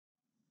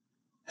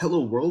Hello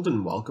world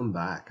and welcome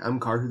back. I'm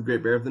Karhu, the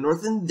Great Bear of the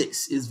North, and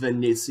this is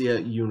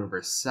Europa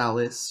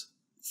Universalis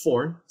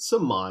IV.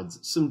 Some mods,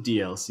 some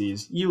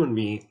DLCs, you and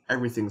me,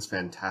 everything's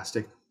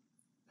fantastic.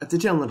 At the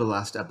tail end of the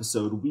last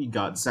episode, we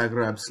got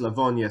Zagreb,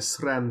 Slavonia,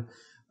 Srem,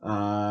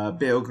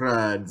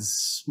 Belgrade,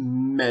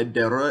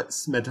 Smederevo,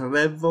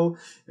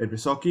 and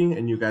Visoko,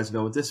 and you guys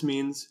know what this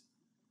means.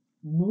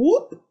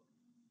 Whoop!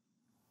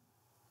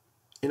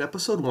 In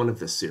episode 1 of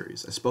this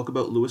series, I spoke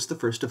about Louis I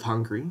of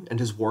Hungary and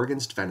his war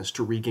against Venice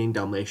to regain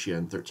Dalmatia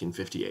in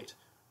 1358.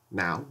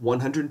 Now,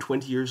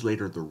 120 years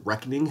later, the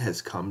reckoning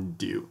has come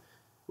due.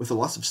 With the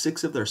loss of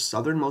 6 of their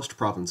southernmost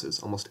provinces,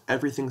 almost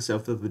everything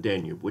south of the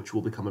Danube, which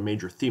will become a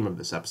major theme of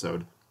this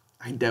episode,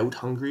 I doubt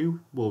Hungary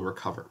will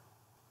recover.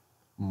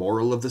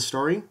 Moral of the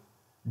story?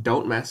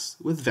 Don't mess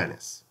with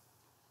Venice.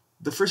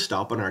 The first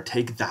stop on our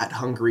Take That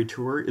Hungary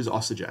tour is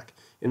Osijek,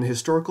 in the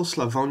historical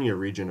Slavonia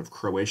region of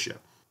Croatia.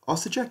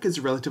 Osijek is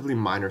a relatively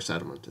minor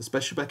settlement,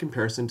 especially by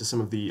comparison to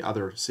some of the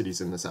other cities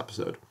in this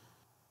episode.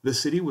 The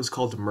city was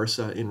called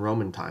Mursa in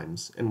Roman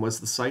times, and was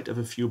the site of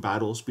a few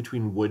battles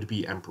between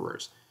would-be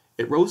emperors.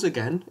 It rose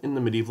again in the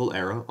medieval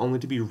era, only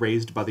to be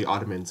razed by the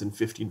Ottomans in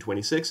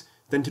 1526,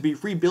 then to be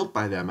rebuilt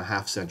by them a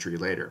half-century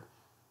later.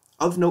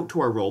 Of note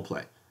to our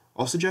roleplay,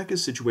 Osijek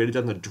is situated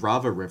on the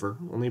Drava River,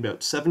 only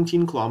about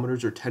 17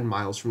 kilometers or 10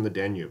 miles from the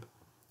Danube.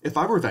 If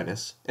I were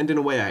Venice, and in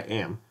a way I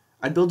am,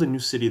 I'd build a new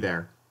city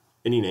there.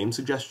 Any name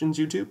suggestions,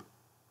 YouTube?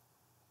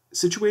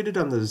 Situated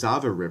on the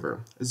Sava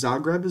River,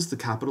 Zagreb is the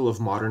capital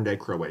of modern-day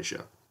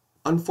Croatia.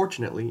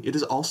 Unfortunately, it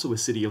is also a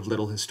city of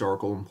little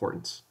historical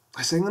importance.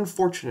 I say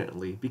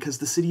unfortunately because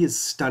the city is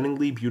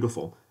stunningly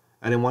beautiful,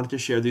 and I wanted to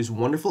share these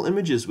wonderful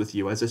images with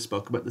you as I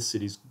spoke about the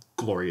city's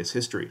glorious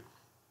history.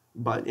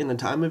 But in the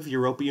time of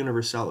Europa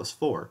Universalis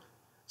IV,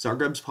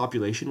 Zagreb's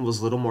population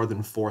was little more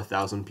than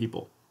 4,000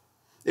 people.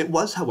 It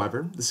was,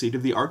 however, the seat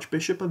of the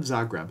Archbishop of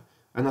Zagreb,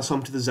 and thus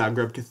home to the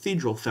Zagreb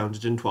Cathedral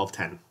founded in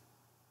 1210.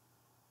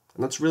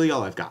 And that's really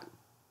all I've got,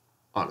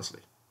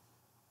 honestly.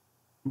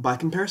 By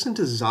comparison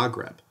to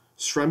Zagreb,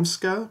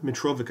 Sremska,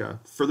 Metrovica,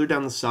 further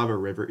down the Sava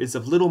River, is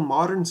of little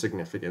modern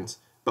significance,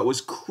 but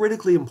was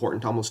critically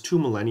important almost 2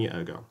 millennia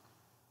ago.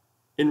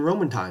 In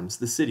Roman times,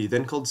 the city,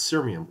 then called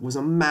Sirmium, was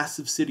a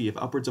massive city of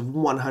upwards of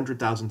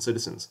 100,000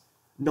 citizens.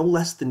 No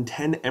less than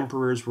 10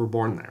 emperors were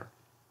born there,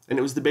 and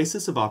it was the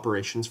basis of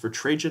operations for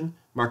Trajan,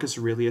 Marcus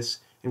Aurelius,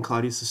 and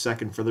Claudius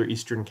II for their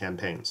eastern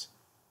campaigns.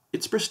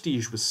 Its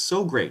prestige was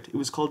so great it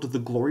was called the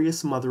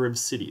glorious mother of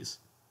cities.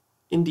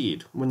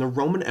 Indeed, when the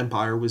Roman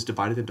Empire was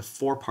divided into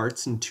 4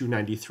 parts in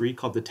 293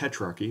 called the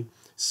Tetrarchy,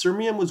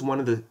 Sirmium was one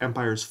of the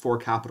empire's 4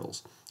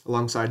 capitals,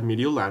 alongside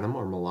Mediolanum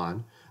or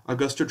Milan,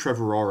 Augusta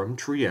Treverorum,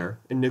 Trier,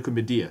 and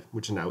Nicomedia,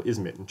 which is now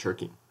Izmit in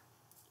Turkey.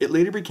 It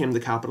later became the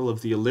capital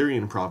of the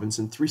Illyrian province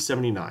in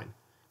 379.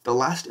 The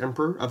last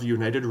emperor of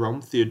United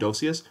Rome,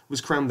 Theodosius, was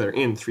crowned there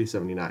in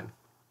 379.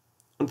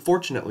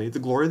 Unfortunately, the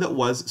glory that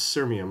was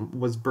Sirmium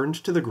was burned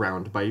to the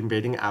ground by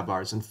invading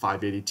Avars in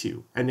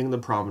 582, ending the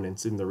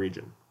prominence in the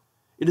region.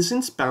 It has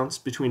since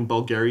bounced between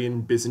Bulgarian,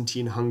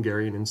 Byzantine,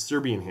 Hungarian, and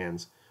Serbian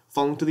hands,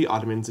 falling to the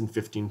Ottomans in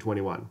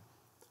 1521.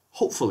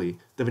 Hopefully,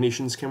 the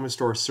Venetians can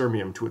restore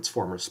Sirmium to its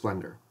former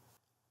splendor.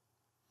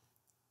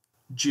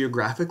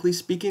 Geographically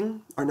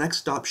speaking, our next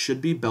stop should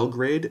be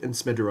Belgrade and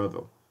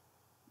Smederevo.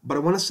 But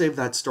I want to save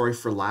that story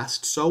for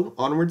last, so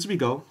onwards we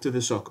go to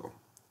Visoko.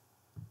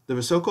 The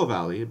Visoko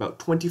Valley, about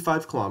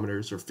 25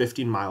 kilometers or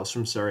 15 miles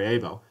from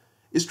Sarajevo,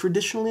 is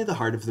traditionally the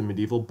heart of the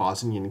medieval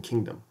Bosnian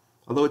kingdom,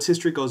 although its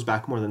history goes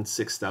back more than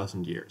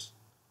 6,000 years.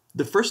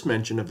 The first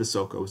mention of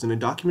Visoko is in a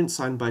document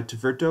signed by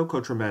Tvrto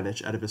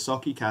Kotromanic at a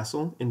Visoki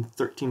castle in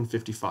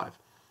 1355.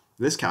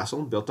 This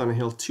castle, built on a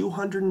hill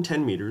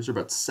 210 meters or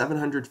about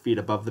 700 feet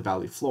above the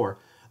valley floor,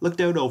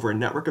 looked out over a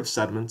network of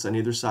settlements on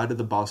either side of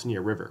the Bosnia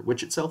River,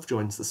 which itself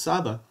joins the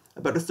Sava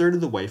about a third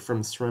of the way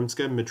from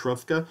Sremska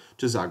Mitrovica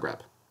to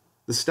Zagreb.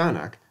 The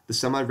Stanak, the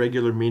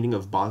semi-regular meeting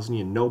of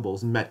Bosnian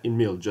nobles, met in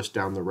Mil just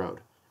down the road.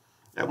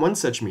 At one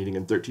such meeting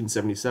in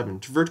 1377,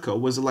 Tvrtko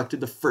was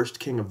elected the first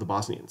king of the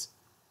Bosnians.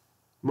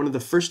 One of the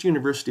first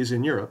universities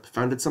in Europe,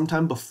 founded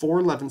sometime before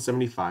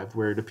 1175,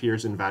 where it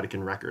appears in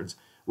Vatican records,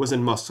 was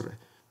in Mostre,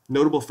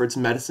 notable for its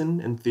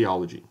medicine and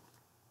theology.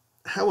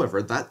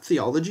 However, that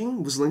theology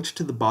was linked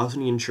to the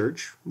Bosnian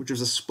Church, which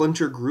was a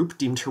splinter group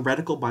deemed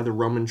heretical by the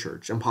Roman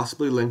Church and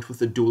possibly linked with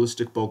the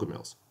dualistic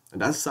Bogomils,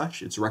 and as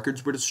such, its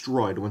records were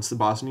destroyed once the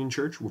Bosnian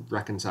Church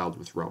reconciled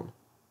with Rome.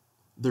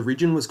 The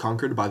region was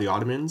conquered by the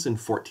Ottomans in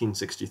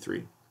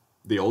 1463.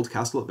 The old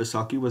castle at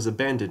Visoko was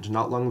abandoned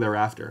not long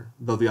thereafter,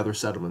 though the other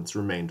settlements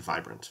remained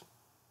vibrant.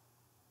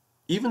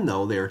 Even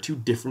though they are 2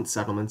 different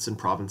settlements and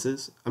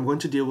provinces, I'm going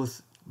to deal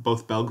with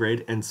both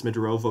Belgrade and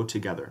Smederevo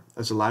together,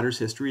 as the latter's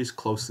history is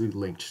closely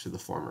linked to the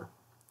former.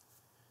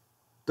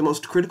 The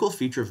most critical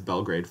feature of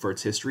Belgrade for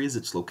its history is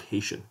its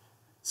location.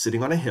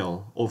 Sitting on a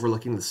hill,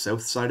 overlooking the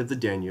south side of the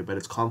Danube at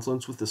its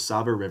confluence with the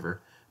Sava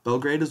River,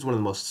 Belgrade is one of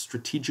the most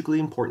strategically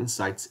important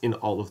sites in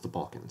all of the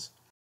Balkans.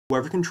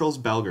 Whoever controls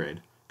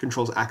Belgrade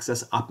controls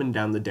access up and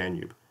down the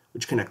Danube,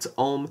 which connects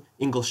Ulm,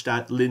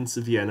 Ingolstadt, Linz,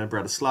 Vienna,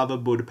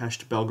 Bratislava,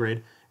 Budapest,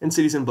 Belgrade, and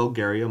cities in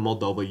Bulgaria,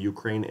 Moldova,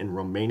 Ukraine, and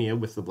Romania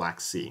with the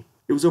Black Sea.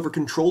 It was over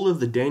control of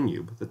the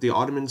Danube that the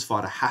Ottomans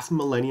fought a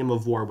half-millennium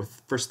of war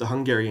with first the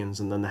Hungarians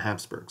and then the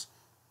Habsburgs.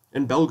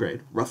 And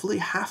Belgrade, roughly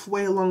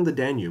halfway along the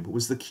Danube,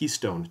 was the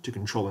keystone to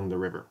controlling the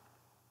river.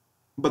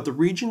 But the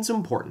region's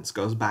importance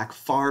goes back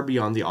far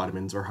beyond the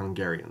Ottomans or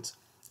Hungarians.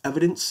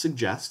 Evidence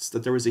suggests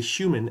that there was a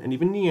human and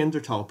even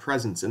Neanderthal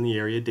presence in the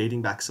area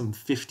dating back some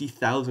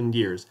 50,000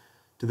 years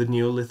to the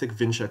Neolithic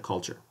Vinca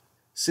culture.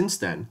 Since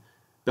then,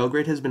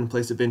 Belgrade has been a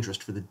place of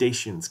interest for the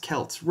Dacians,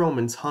 Celts,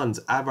 Romans, Huns,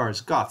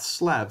 Avars, Goths,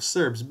 Slavs,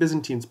 Serbs,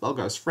 Byzantines,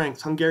 Bulgars,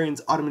 Franks,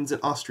 Hungarians, Ottomans,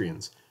 and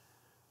Austrians.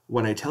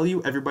 When I tell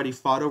you everybody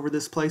fought over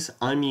this place,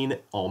 I mean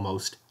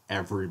almost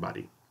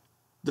everybody.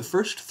 The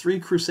first 3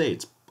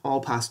 crusades all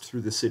passed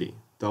through the city,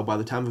 though by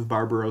the time of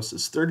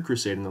Barbarossa's Third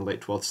Crusade in the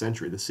late 12th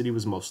century, the city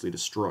was mostly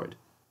destroyed.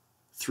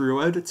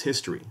 Throughout its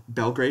history,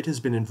 Belgrade has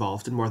been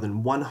involved in more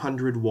than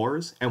 100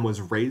 wars and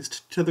was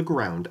razed to the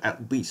ground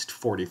at least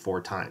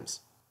 44 times.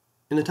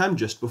 In the time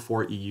just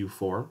before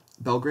EU4,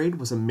 Belgrade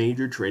was a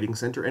major trading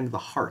center and the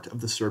heart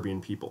of the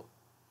Serbian people.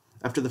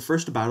 After the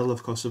First Battle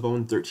of Kosovo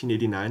in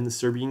 1389, the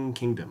Serbian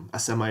kingdom, a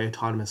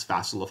semi-autonomous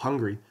vassal of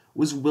Hungary,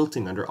 was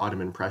wilting under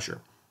Ottoman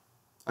pressure.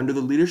 Under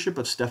the leadership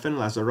of Stefan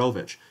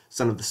Lazarevic,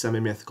 son of the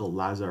semi-mythical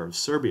Lazar of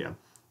Serbia,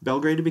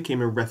 Belgrade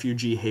became a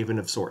refugee haven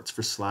of sorts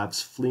for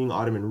Slavs fleeing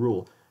Ottoman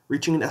rule,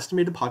 reaching an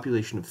estimated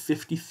population of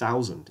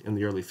 50,000 in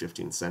the early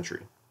 15th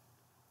century.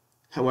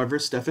 However,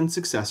 Stefan's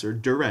successor,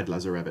 Dured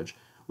Lazarevic,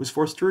 was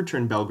forced to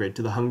return Belgrade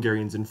to the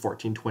Hungarians in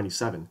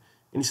 1427,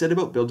 and he set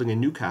about building a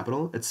new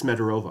capital at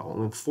Smederevo,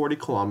 only 40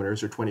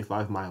 kilometers or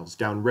 25 miles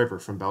downriver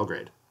from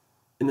Belgrade.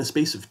 In the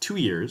space of 2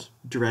 years,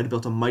 Dured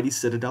built a mighty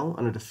citadel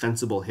on a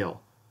defensible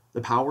hill.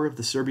 The power of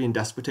the Serbian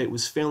despotate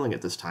was failing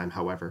at this time,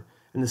 however,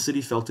 and the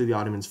city fell to the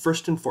Ottomans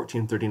first in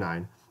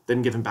 1439,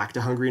 then given back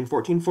to Hungary in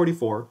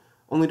 1444,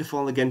 only to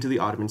fall again to the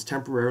Ottomans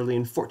temporarily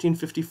in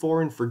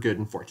 1454 and for good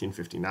in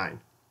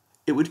 1459.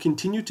 It would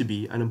continue to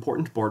be an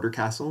important border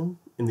castle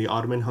in the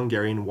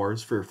Ottoman-Hungarian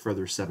wars for a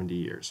further 70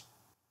 years.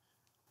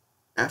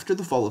 After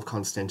the fall of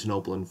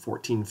Constantinople in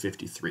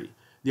 1453,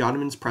 the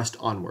Ottomans pressed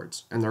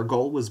onwards, and their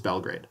goal was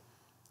Belgrade.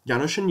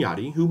 János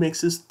Hunyadi, who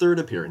makes his 3rd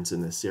appearance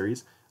in this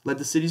series, led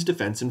the city's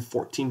defense in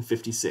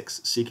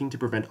 1456, seeking to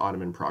prevent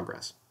Ottoman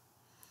progress.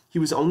 He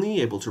was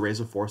only able to raise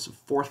a force of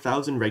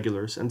 4,000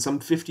 regulars and some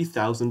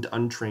 50,000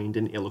 untrained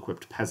and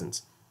ill-equipped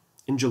peasants.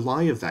 In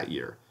July of that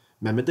year,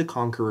 Mehmed the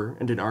Conqueror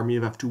and an army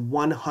of up to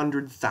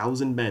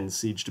 100,000 men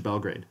sieged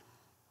Belgrade.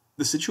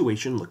 The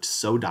situation looked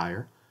so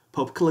dire,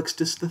 Pope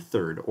Calixtus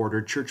III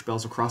ordered church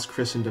bells across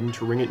Christendom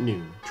to ring at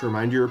noon to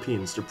remind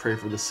Europeans to pray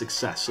for the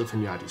success of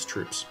Hunyadi's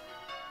troops.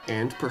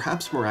 And,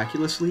 perhaps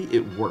miraculously,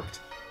 it worked.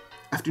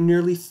 After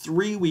nearly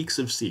 3 weeks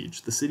of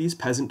siege, the city's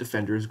peasant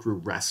defenders grew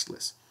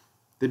restless.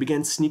 They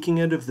began sneaking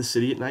out of the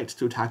city at night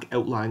to attack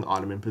outlying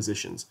Ottoman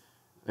positions,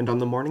 and on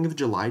the morning of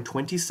July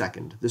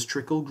 22nd, this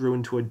trickle grew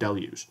into a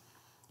deluge.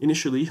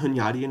 Initially,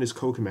 Hunyadi and his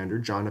co-commander,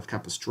 John of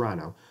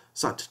Capistrano,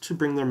 sought to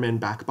bring their men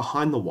back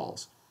behind the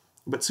walls,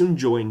 but soon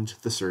joined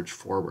the surge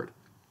forward.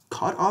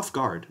 Caught off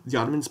guard, the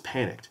Ottomans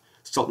panicked.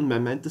 Sultan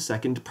Mehmed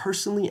II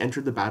personally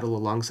entered the battle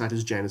alongside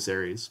his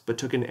janissaries, but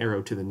took an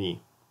arrow to the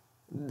knee.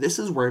 This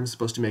is where I'm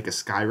supposed to make a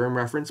Skyrim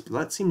reference, but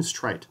that seems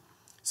trite.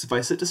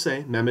 Suffice it to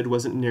say, Mehmed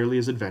wasn't nearly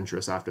as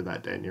adventurous after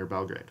that day near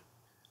Belgrade.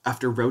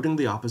 After routing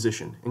the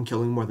opposition and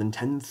killing more than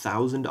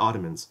 10,000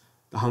 Ottomans,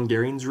 the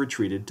Hungarians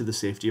retreated to the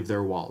safety of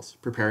their walls,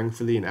 preparing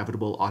for the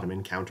inevitable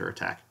Ottoman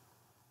counterattack.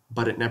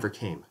 But it never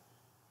came.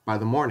 By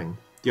the morning,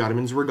 the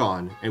Ottomans were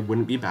gone and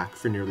wouldn't be back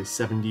for nearly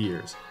 70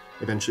 years,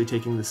 eventually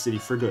taking the city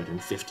for good in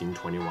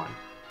 1521.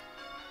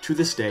 To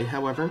this day,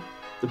 however,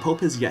 the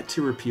Pope has yet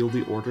to repeal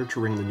the order to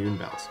ring the noon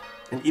bells,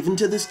 and even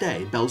to this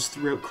day, bells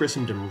throughout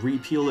Christendom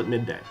repeal at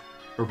midday,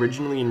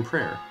 originally in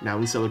prayer, now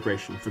in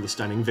celebration for the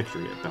stunning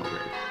victory at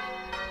Belgrade.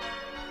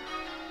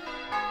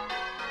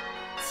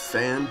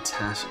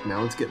 Fantastic.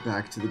 Now let's get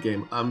back to the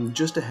game.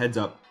 Just a heads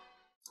up,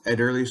 I'd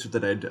earlier said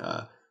that I'd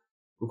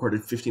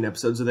recorded 15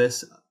 episodes of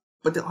this,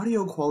 but the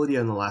audio quality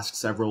on the last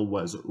several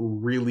was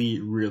really,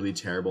 really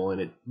terrible,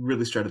 and it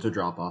really started to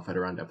drop off at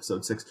around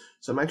episode 6.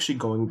 So I'm actually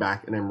going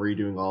back and I'm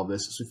redoing all of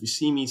this. So if you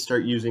see me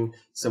start using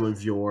some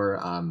of your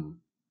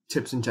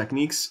tips and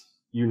techniques,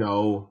 you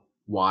know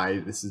why.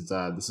 This is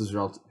a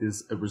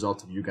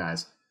result of you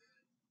guys.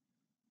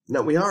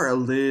 Now we are a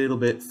little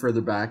bit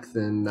further back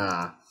than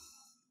I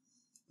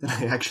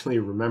actually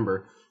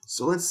remember.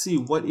 So let's see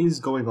what is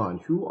going on.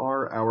 Who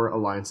are our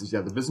alliances?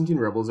 Yeah, the Byzantine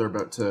rebels are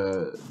about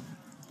to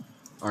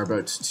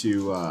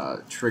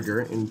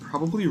trigger in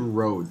probably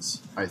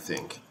Rhodes, I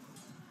think.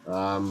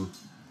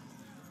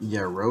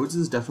 Yeah, Rhodes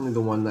is definitely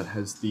the one that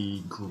has the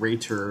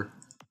greater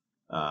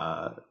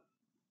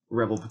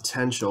rebel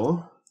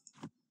potential.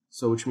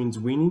 So which means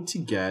we need to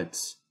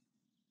get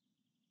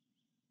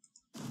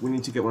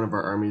one of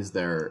our armies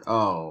there.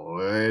 Oh,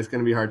 it's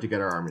going to be hard to get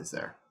our armies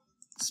there.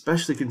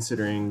 Especially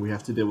considering we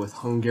have to deal with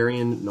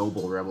Hungarian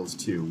noble rebels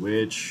too,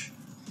 which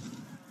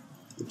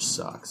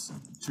sucks.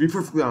 To be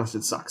perfectly honest,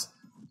 it sucks.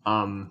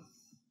 Oh,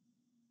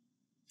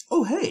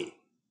 hey!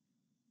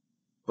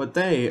 But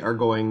they are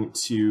going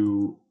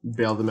to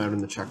bail them out in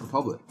the Czech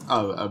Republic.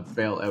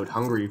 Bail out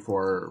Hungary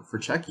for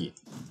Czechy.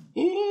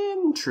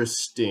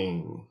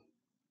 Interesting.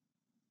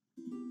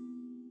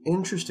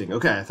 Interesting.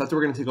 Okay, I thought they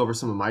were going to take over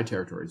some of my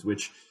territories,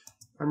 which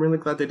I'm really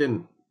glad they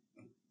didn't.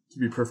 To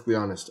be perfectly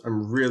honest,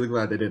 I'm really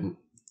glad they didn't.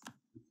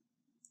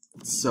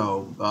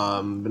 So,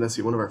 Venice,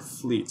 one of our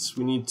fleets.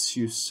 We need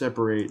to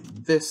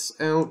separate this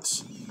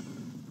out.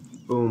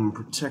 Boom,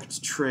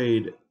 protect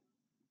trade.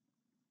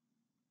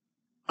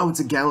 Oh, it's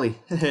a galley.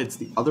 It's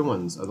the other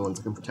ones are the ones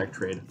that can protect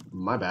trade.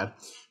 My bad.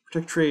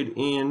 Protect trade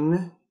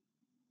in...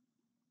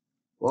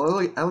 Well,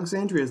 like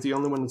Alexandria is the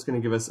only one that's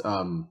going to give us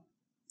an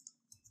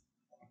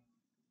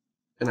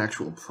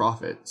actual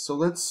profit. So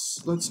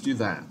let's do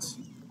that.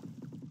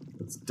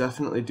 Let's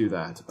definitely do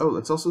that. Oh,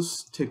 let's also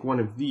take one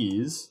of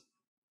these.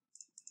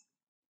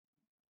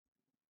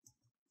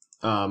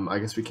 I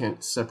guess we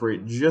can't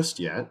separate just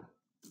yet.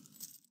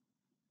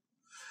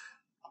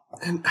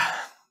 And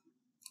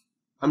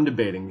I'm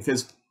debating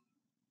because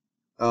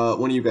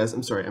one of you guys,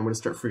 I'm sorry, I'm going to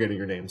start forgetting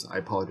your names. I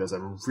apologize.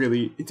 I'm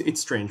really, it's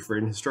strange for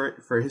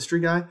a history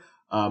guy.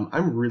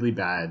 I'm really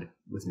bad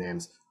with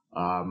names.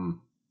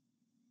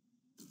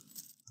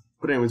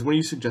 But anyways, when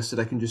you suggested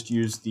I can just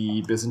use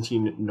the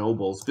Byzantine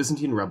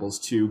rebels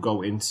to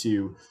go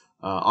into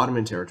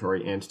Ottoman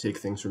territory and take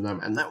things from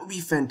them, and that would be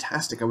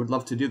fantastic. I would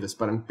love to do this,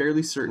 but I'm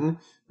fairly certain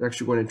they're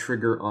actually going to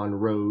trigger on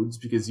roads,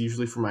 because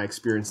usually from my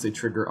experience they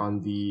trigger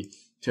on the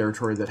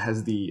territory that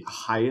has the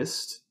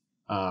highest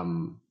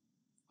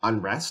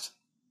unrest,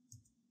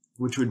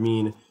 which would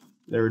mean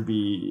there would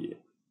be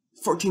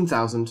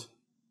 14,000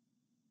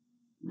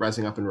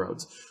 rising up in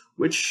roads,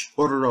 which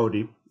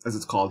Ororodi, as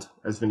it's called,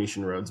 as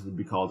Venetian roads would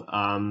be called,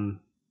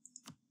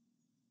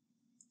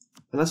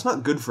 and that's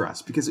not good for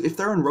us, because if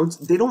they're on roads,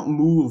 they don't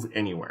move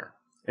anywhere.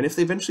 And if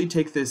they eventually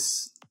take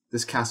this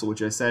castle,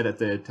 which I said at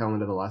the tail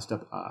end of the last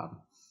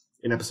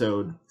in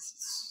episode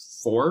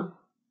 4,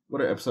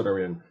 what episode are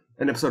we in?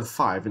 In episode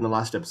 5, in the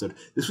last episode,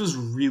 this was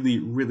really,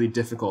 really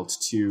difficult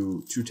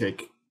to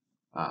take.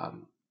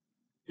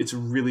 It's a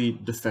really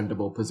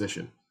defendable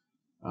position.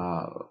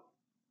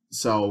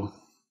 So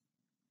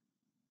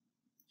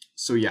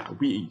yeah,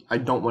 I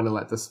don't want to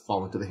let this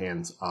fall into the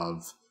hands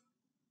of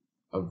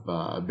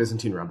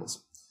Byzantine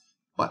rebels.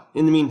 But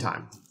in the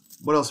meantime,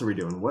 what else are we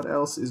doing? What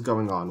else is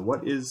going on?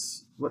 Oh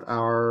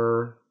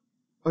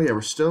yeah,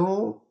 we're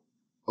still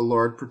a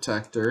Lord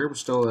Protector. We're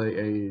still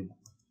a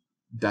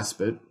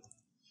despot.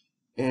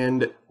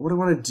 And what I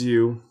want to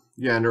do,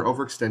 yeah, and our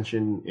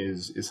overextension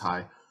is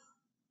high.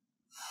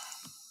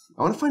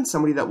 I want to find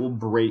somebody that will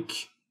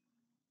break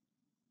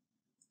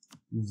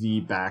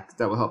that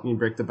will help me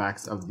break the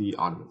backs of the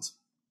Ottomans.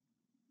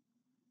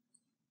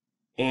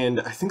 And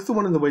I think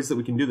one of the ways that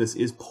we can do this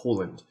is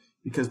Poland,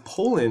 because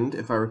Poland,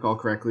 if I recall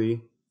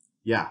correctly,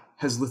 yeah,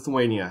 has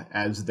Lithuania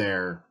as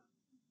their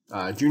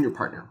junior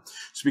partner.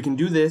 So we can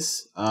do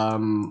this,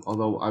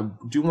 although I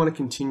do want to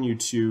continue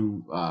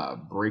to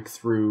break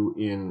through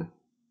in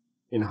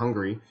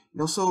Hungary,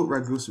 and also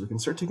Ragusa. We can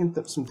start taking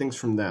some things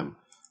from them.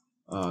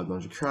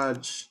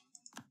 Nojikraj,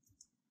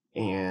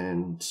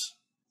 and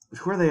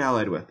who are they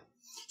allied with?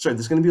 Sorry,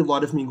 there's going to be a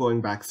lot of me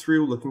going back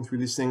through, looking through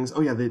these things.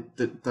 Oh yeah,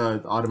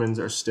 the Ottomans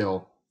are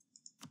still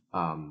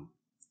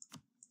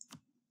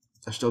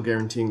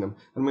guaranteeing them.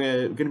 I'm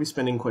going to be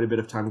spending quite a bit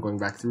of time going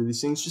back through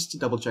these things just to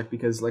double check,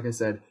 because like I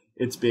said,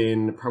 it's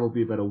been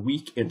probably about a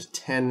week and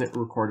 10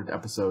 recorded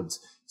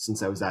episodes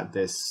since I was at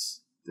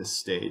this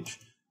stage.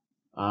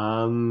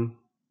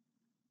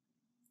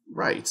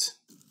 Right.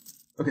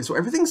 Okay, so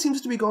everything seems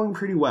to be going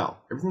pretty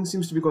well.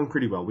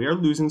 We are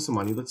losing some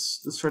money.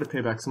 Let's try to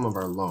pay back some of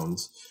our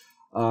loans.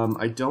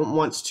 I don't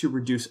want to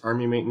reduce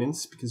army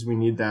maintenance because we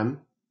need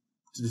them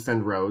to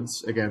defend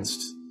roads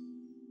against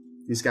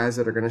these guys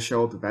that are going to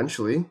show up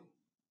eventually,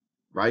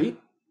 right?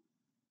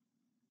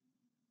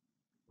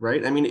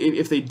 Right? I mean,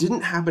 if they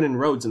didn't happen in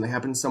roads and they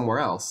happened somewhere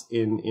else,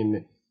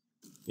 in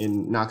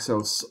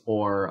Naxos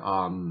or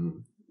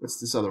what's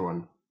this other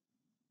one?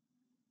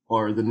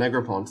 Or the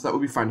Negropont, that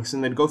would be fine, because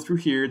then they'd go through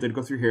here, and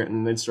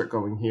then they'd start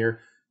going here.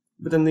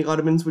 But then the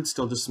Ottomans would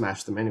still just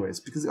smash them anyways,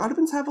 because the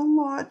Ottomans have a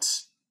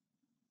lot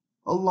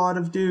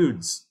of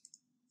dudes.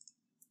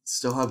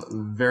 Still have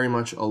very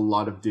much a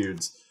lot of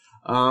dudes.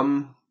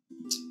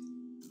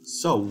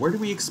 So, where do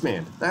we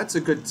expand? That's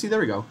a good... See, there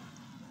we go.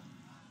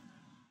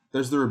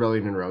 There's the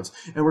rebellion in Rhodes.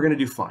 And we're going to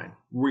do fine.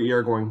 We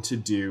are going to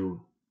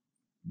do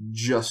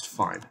just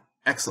fine.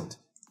 Excellent.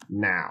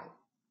 Now,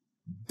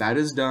 that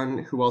is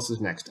done. Who else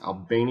is next?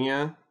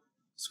 Albania.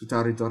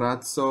 Scutari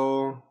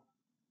Dorazzo.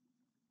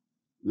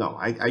 No,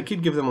 I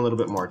could give them a little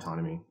bit more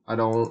autonomy. I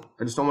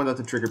just don't want that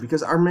to trigger,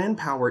 because our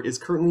manpower is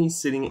currently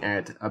sitting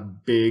at a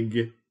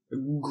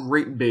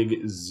great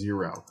big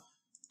 0,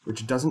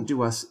 which doesn't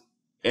do us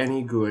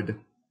any good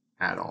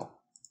at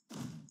all.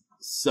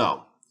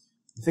 So,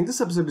 I think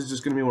this episode is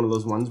just going to be one of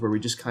those ones where we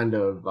just kind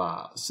of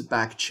sit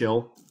back,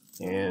 chill,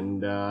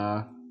 and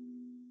I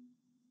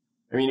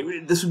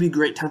mean, this would be a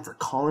great time for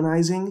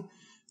colonizing,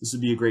 this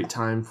would be a great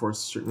time for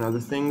certain other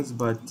things,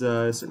 but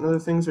certain other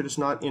things are just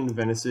not in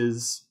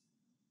Venice's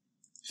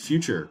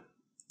future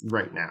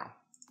right now.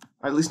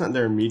 At least not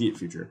their immediate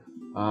future.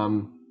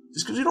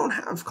 Just because we don't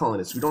have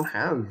colonists, we don't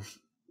have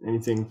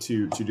anything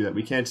to do that.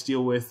 We can't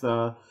deal with,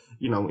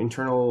 you know,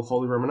 internal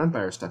Holy Roman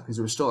Empire stuff because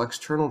we're still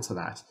external to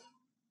that.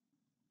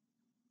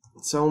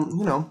 So,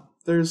 you know,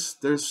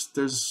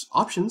 there's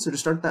options. There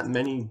just aren't that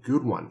many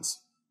good ones.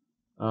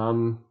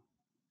 I'm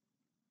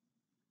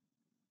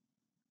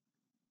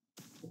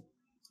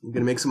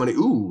gonna make some money.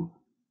 Ooh,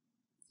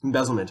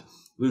 embezzlement.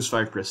 Lose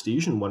 5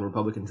 prestige and 1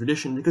 Republican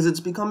tradition because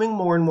it's becoming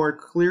more and more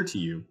clear to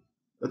you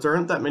that there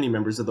aren't that many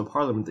members of the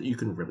parliament that you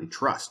can really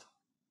trust.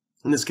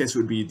 In this case, it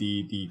would be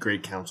the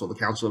Great Council, the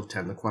Council of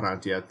 10, the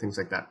Quarantia, things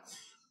like that.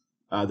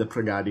 The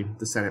Pregadi,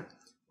 the Senate.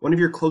 One of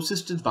your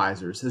closest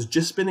advisors has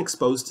just been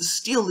exposed to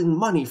stealing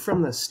money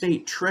from the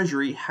state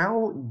treasury.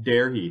 How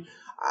dare he?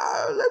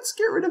 Let's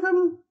get rid of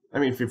him. I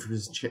mean,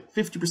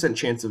 50%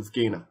 chance of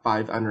gain of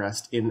 5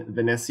 unrest in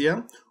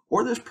Venetia.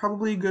 Or there's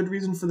probably a good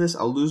reason for this.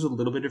 I'll lose a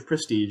little bit of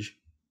prestige.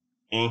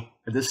 At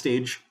this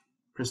stage,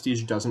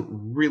 prestige doesn't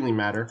really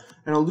matter.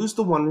 And I'll lose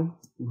the 1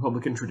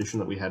 Republican tradition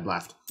that we had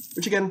left.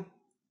 Which again,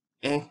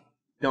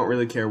 don't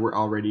really care. We're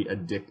already a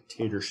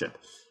dictatorship.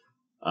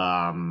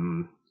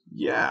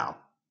 Yeah.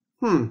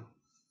 We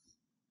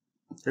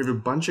have a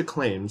bunch of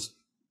claims.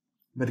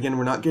 But again,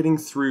 we're not getting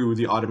through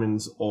the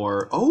Ottomans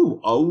or...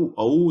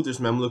 Oh, there's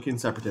Mamlukian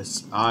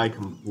separatists. I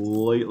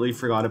completely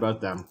forgot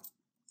about them.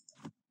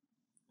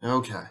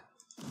 Okay.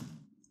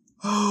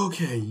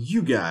 Okay,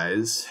 you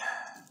guys...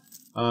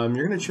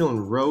 you're going to chill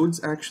in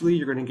Rhodes, actually.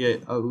 You're going to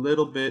get a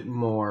little bit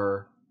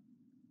more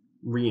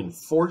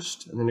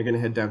reinforced, and then you're going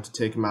to head down to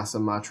take Massa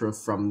Matra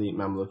from the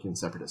Mamlukian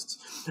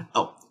separatists.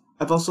 Oh,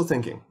 I'm also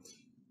thinking...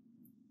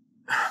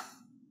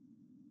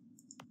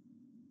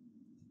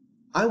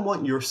 I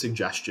want your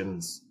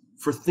suggestions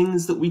for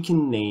things that we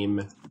can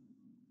name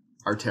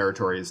our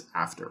territories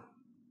after.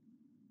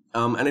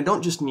 And I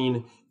don't just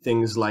mean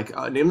things like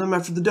name them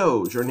after the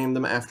Doge or name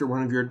them after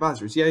one of your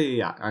advisors.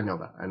 Yeah, I know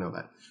that.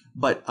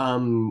 But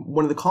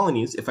one of the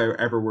colonies, if I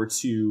ever were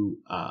to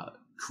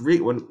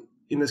create one,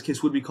 in this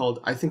case would be called,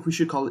 I think we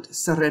should call it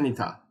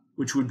Serenita,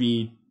 which would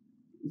be,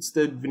 it's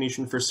the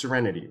Venetian for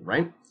serenity,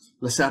 right?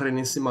 La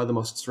Serenissima, the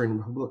Most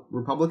Serene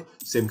Republic,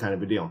 same kind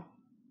of a deal.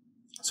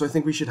 So I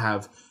think we should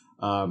have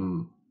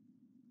something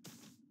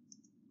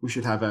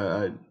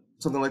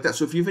like that.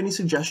 So if you have any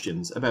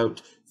suggestions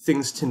about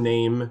things to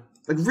name,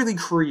 like really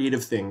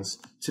creative things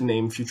to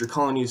name future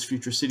colonies,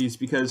 future cities,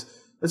 because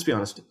let's be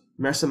honest,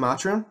 Massa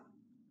Matra,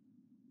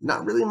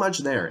 not really much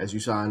there, as you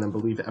saw in, I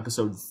believe,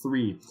 episode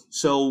 3.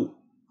 So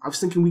I was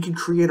thinking we could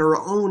create our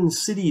own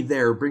city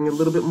there, bring a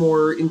little bit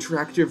more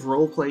interactive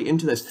roleplay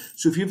into this.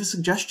 So if you have a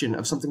suggestion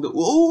of something that,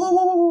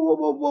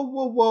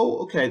 whoa,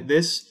 okay,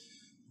 this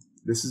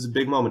is a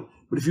big moment.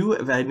 But if you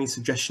have any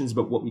suggestions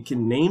about what we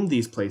can name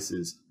these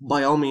places,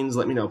 by all means,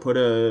 let me know. Put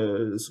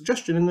a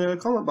suggestion in the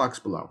comment box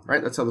below,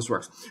 right? That's how this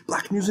works.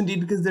 Black news indeed,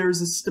 because there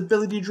is a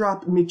stability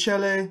drop.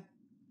 Michele,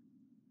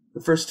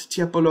 the first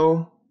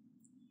Tiepolo,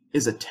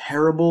 is a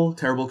terrible,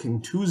 terrible king.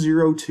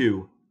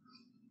 202.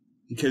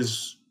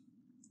 Because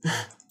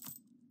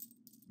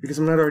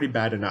I'm not already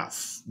bad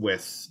enough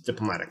with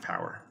diplomatic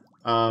power.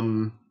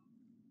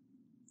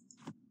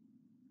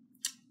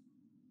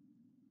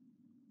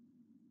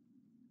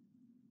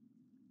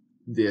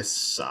 This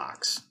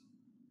sucks.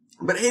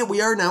 But hey, we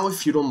are now a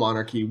feudal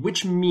monarchy,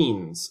 which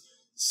means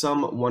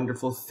some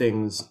wonderful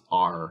things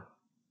are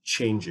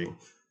changing.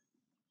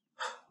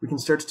 We can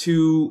start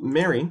to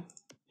marry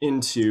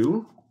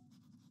into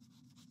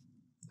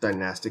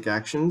dynastic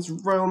actions,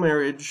 royal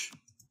marriage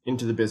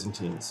into the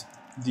Byzantines,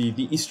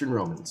 the Eastern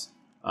Romans,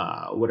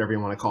 whatever you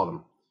want to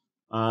call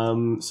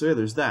them. So yeah,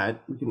 there's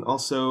that. We can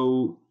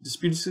also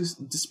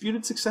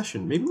disputed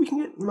succession. Maybe we can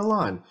get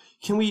Milan.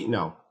 Can we?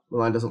 No,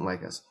 Milan doesn't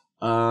like us.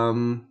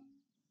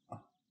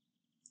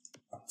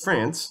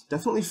 France,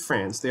 definitely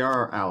France. They are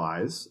our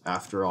allies,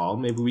 after all.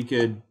 Maybe we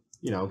could,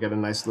 you know, get a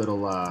nice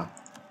little, I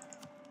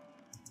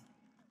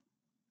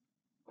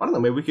don't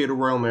know, maybe we could get a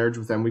royal marriage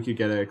with them. We could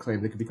get a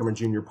claim they could become a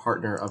junior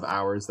partner of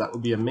ours. That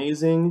would be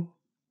amazing.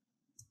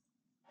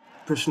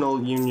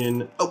 Personal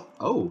union.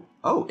 Oh,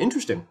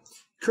 interesting.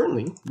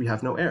 Currently, we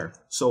have no heir.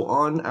 So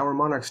on our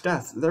monarch's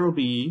death, there will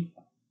be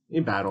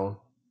a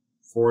battle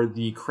for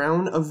the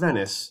crown of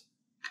Venice.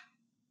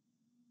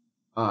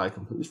 I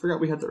completely forgot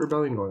we had the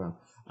rebellion going on.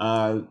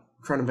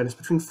 Crown of Venice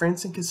between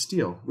France and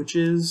Castile, which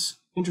is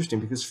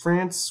interesting because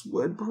France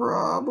would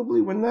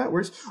probably win that.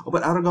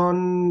 But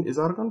Aragon, is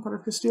Aragon part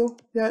of Castile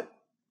yet?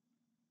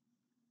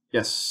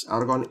 Yes,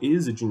 Aragon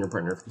is a junior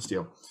partner of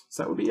Castile.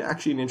 So that would be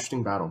actually an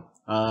interesting battle.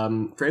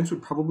 France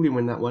would probably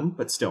win that one,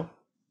 but still.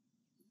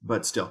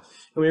 And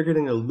we are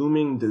getting a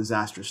looming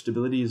disaster.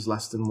 Stability is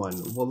less than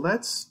 1. Well,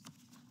 let's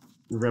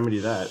remedy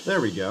that.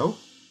 There we go.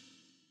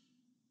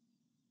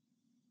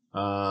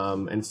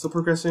 And it's still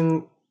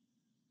progressing.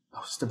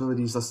 Oh,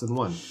 stability is less than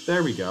 1.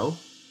 There we go.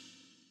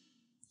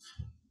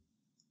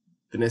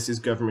 Venetia's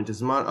government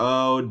is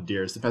oh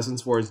dear, the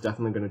Peasants' War is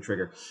definitely going to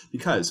trigger.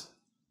 Because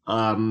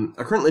Our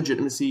current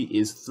legitimacy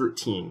is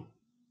 13.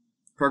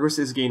 Progress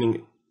is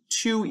gaining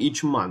 2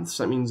 each month,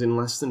 so that means in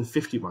less than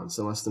 50 months,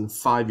 in less than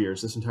 5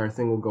 years, this entire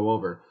thing will go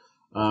over.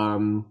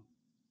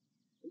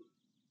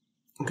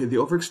 Okay, the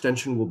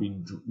overextension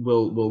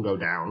will go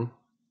down,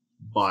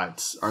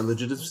 but our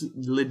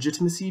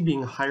legitimacy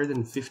being higher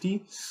than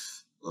 50,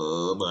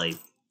 oh boy,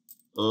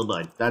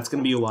 that's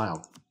going to be a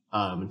while.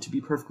 To be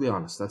perfectly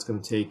honest, that's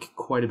going to take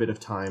quite a bit of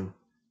time,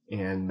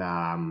 and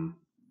I'm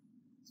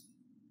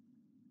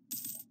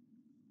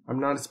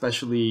not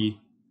especially,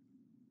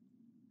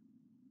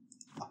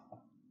 I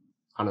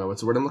don't know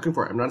what's the word I'm looking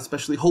for. I'm not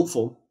especially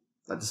hopeful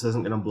that this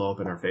isn't going to blow up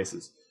in our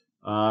faces.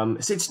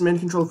 Estates demand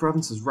control of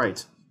provinces,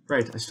 right.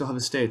 Right, I still have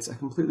estates. I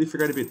completely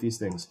forgot about these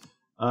things.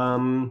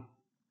 Right,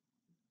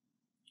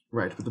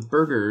 but the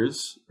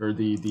burghers, or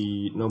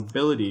the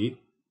nobility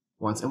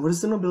wants, and what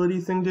does the nobility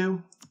thing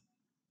do?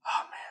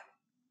 Oh man,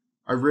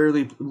 I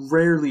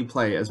rarely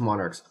play as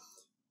monarchs.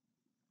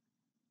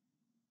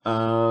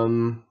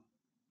 Let's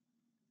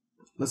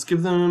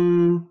give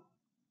them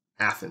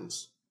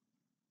Athens.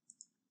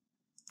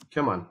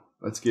 Come on,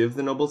 let's give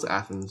the nobles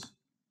Athens.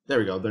 There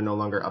we go, they're no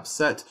longer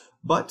upset,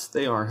 but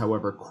they are,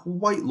 however,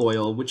 quite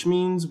loyal, which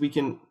means we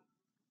can, I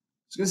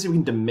was going to say we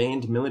can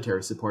demand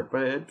military support,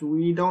 but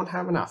we don't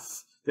have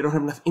enough. They don't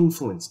have enough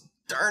influence.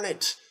 Darn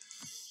it!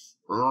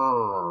 We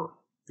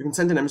can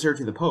send an emissary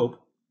to the Pope,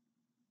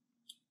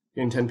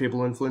 gain 10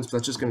 papal influence, but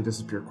that's just going to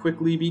disappear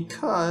quickly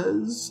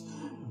because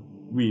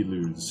we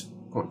lose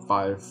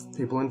 0.5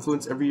 papal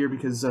influence every year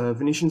because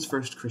Venetians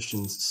first,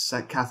 Christians,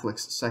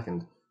 Catholics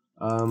second.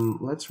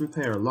 Let's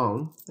repay our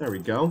loan. There we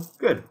go.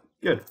 Good.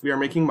 Good. We are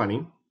making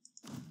money.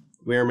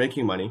 We are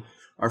making money.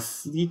 Our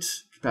fleet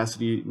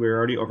capacity, we're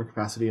already over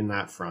capacity in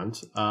that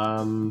front.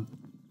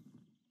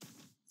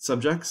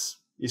 Subjects,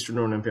 Eastern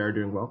Roman Empire are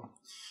doing well.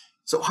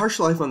 So, harsh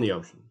life on the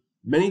ocean.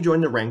 Many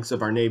join the ranks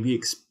of our navy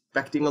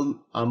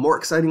expecting a more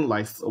exciting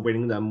life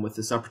awaiting them with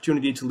this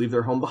opportunity to leave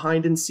their home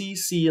behind and see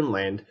sea and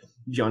land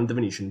beyond the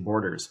Venetian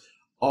borders.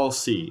 All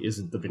sea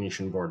is the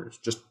Venetian borders.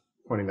 Just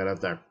pointing that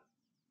out there.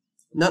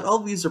 Not all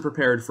of these are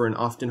prepared for an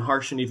often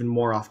harsh and even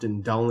more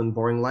often dull and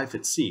boring life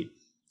at sea.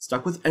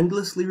 Stuck with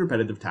endlessly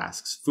repetitive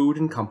tasks, food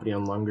and company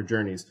on longer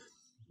journeys,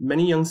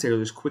 many young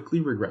sailors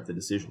quickly regret the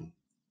decision.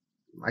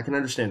 I can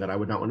understand that I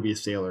would not want to be a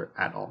sailor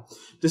at all.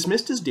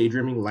 Dismissed as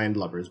daydreaming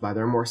landlubbers by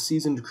their more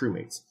seasoned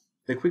crewmates,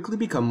 they quickly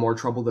become more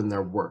trouble than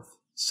they're worth.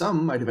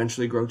 Some might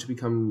eventually grow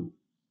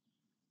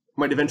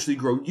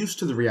used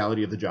to the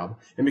reality of the job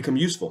and become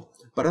useful,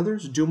 but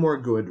others do more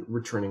good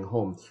returning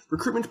home.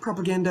 Recruitment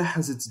propaganda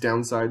has its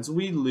downsides.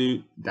 We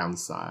lose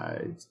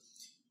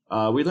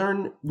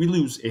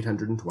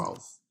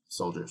 812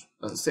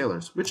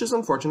 sailors, which is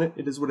unfortunate.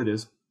 It is what it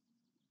is.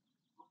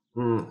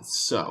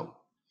 So,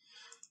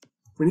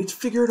 we need to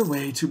figure out a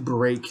way to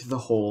break the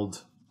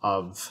hold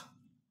of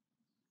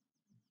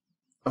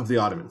the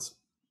Ottomans.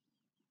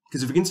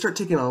 Because if we can start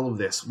taking all of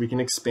this, we can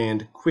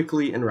expand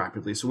quickly and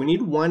rapidly. So we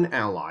need one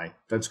ally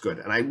that's good.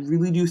 And I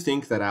really do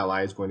think that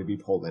ally is going to be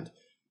Poland.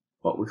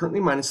 But we're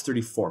currently minus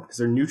 34 because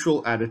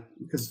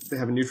because they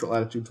have a neutral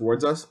attitude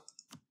towards us.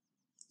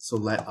 So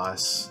let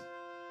us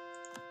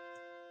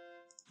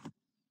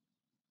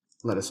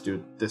do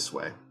it this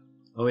way.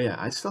 Oh yeah,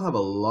 I still have a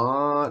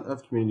lot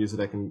of communities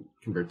that I can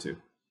convert to.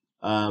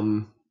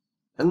 And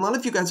a lot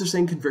of you guys are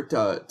saying convert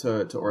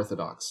to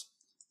Orthodox.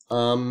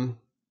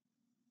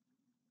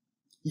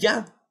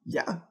 Yeah,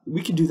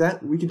 we could do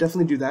that. We could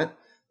definitely do that.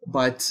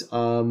 But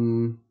part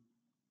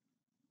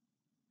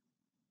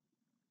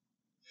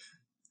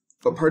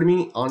of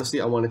me, honestly,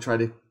 I want to try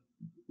to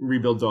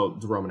rebuild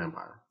the Roman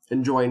Empire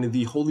and join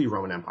the Holy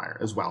Roman Empire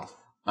as well.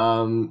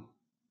 And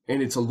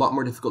it's a lot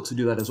more difficult to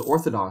do that as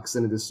Orthodox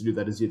than it is to do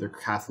that as either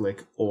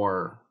Catholic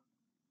or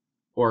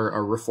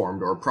a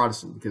Reformed or a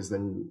Protestant, because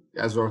then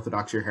as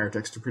Orthodox, you're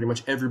heretics to pretty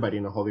much everybody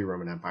in the Holy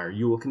Roman Empire.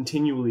 You will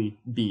continually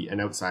be an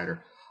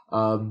outsider.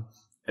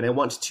 And I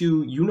want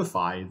to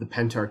unify the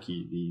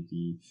Pentarchy,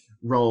 the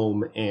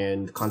Rome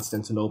and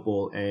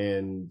Constantinople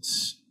and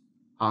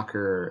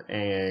Acre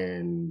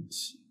and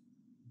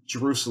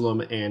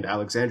Jerusalem and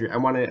Alexandria. I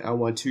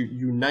want to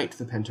unite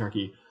the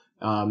Pentarchy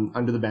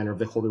under the banner of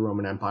the Holy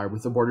Roman Empire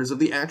with the borders of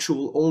the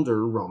actual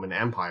older Roman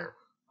Empire.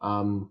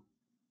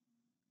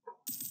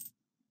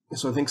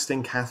 So I think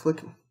staying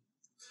Catholic,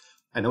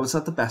 I know it's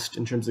not the best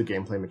in terms of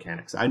gameplay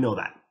mechanics. I know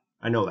that.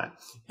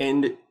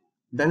 And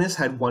Venice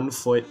had one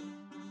foot,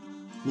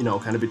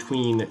 kind of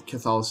between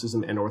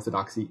Catholicism and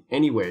Orthodoxy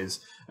anyways.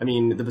 I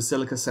mean, the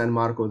Basilica San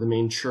Marco, the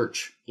main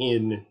church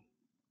in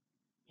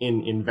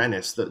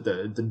Venice,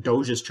 the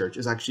Doge's church,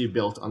 is actually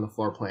built on the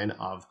floor plan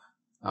of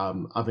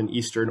an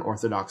Eastern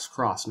Orthodox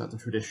cross, not the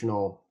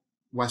traditional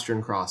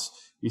Western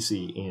cross you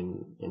see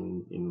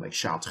in like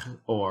Chartres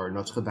or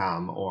Notre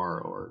Dame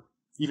or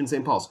even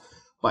St. Paul's.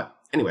 But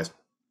anyways,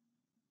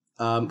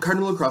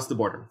 cardinal across the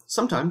border.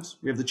 Sometimes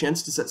we have the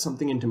chance to set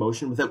something into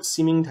motion without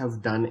seeming to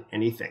have done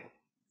anything.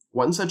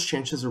 One such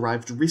chance has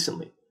arrived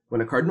recently, when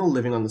a cardinal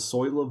living on the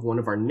soil of one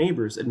of our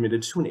neighbors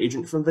admitted to an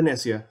agent from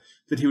Venetia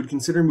that he would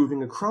consider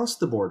moving across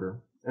the border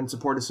and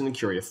support us in a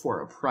curia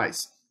for a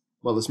price.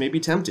 While this may be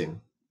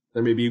tempting,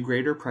 there may be a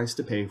greater price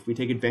to pay if we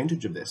take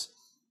advantage of this.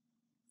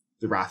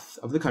 The wrath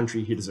of the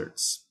country he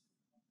deserts.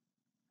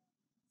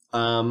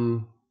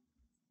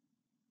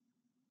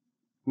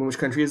 Which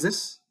country is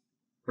this?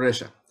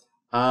 Russia.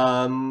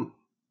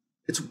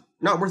 It's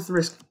not worth the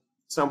risk.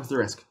 It's not worth the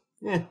risk.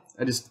 I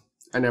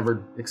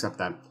never accept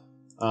that.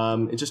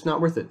 It's just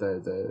not worth it.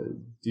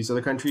 These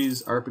other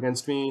countries are up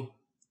against me.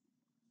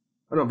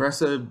 Oh no,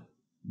 Bressa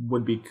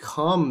would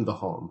become the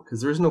home,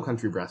 because there is no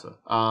country Bressa.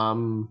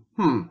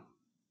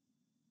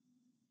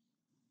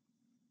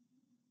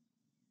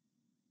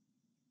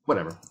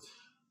 Whatever.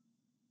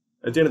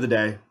 At the end of the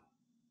day,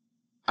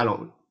 I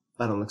don't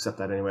accept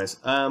that anyways.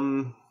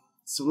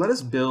 So let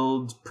us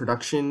build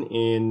production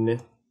in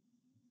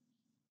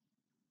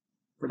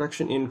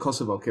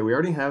Kosovo. Okay, we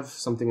already have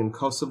something in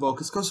Kosovo,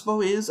 because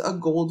Kosovo is a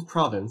gold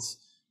province,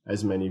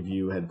 as many of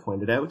you had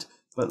pointed out.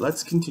 But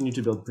let's continue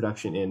to build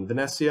production in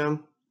Venetia.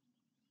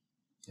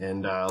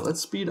 And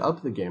let's speed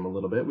up the game a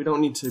little bit. We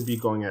don't need to be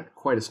going at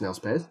quite a snail's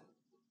pace.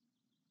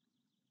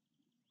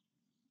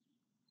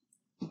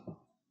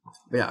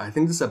 But yeah, I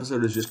think this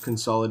episode is just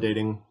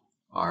consolidating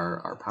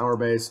our power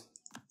base.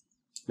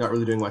 Not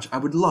really doing much. I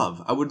would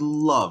love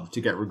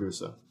to get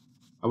Ragusa.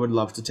 I would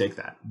love to take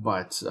that,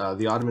 but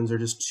the Ottomans are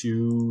just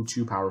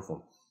too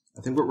powerful.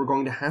 I think what we're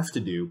going to have to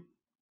do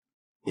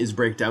is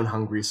break down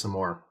Hungary some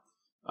more.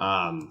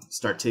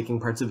 Start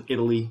taking parts of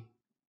Italy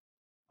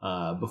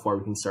before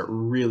we can start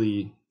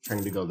really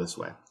trying to go this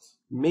way.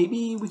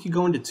 Maybe we could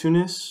go into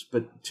Tunis,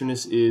 but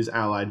Tunis is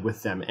allied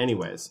with them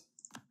anyways.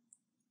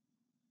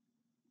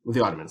 With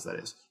the Ottomans, that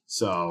is.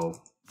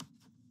 So,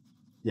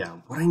 yeah,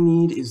 what I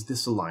need is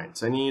this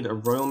alliance. I need a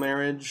royal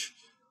marriage,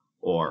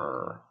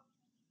 or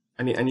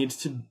I need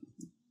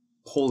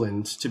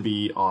Poland to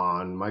be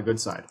on my good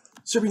side.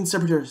 Serbian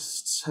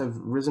separatists have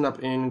risen up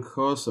in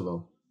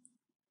Kosovo.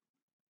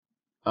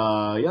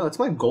 Yeah, that's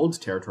my gold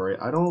territory.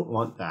 I don't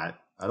want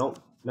that. I don't.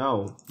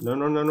 No.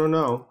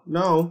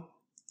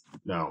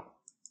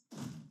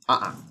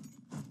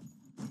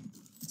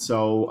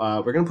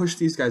 So, we're gonna push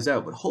these guys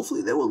out, but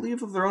hopefully they will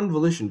leave of their own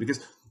volition, because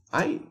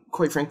I,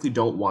 quite frankly,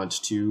 don't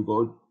want to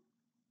go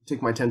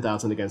take my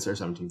 10,000 against their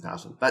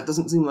 17,000. That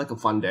doesn't seem like a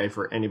fun day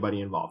for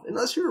anybody involved,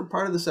 unless you're a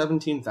part of the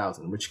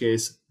 17,000, in which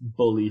case,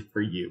 bully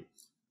for you.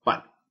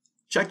 But,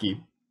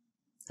 Chucky,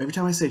 every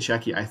time I say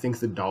Chucky, I think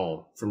the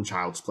doll from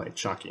Child's Play,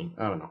 Chucky.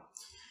 I don't know.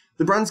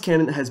 The bronze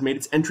cannon has made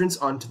its entrance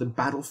onto the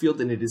battlefield,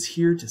 and it is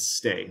here to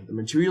stay. The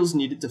materials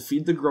needed to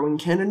feed the growing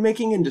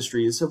cannon-making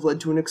industries have led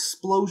to an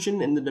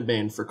explosion in the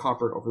demand for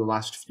copper over the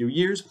last few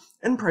years,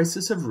 and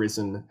prices have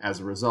risen as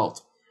a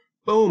result.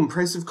 Boom!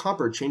 Price of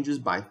copper changes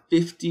by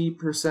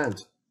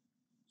 50%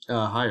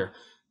 higher.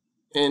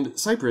 And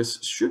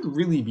Cyprus should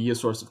really be a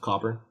source of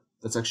copper.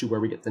 That's actually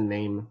where we get the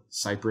name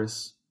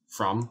Cyprus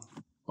from,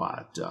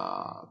 but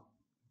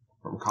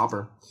from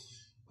copper.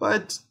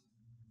 But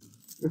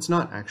it's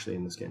not actually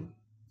in this game.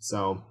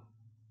 So,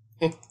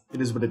 it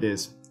is what it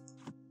is.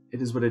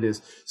 It is what it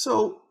is.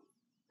 So,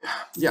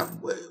 yeah,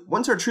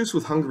 once our truce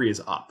with Hungary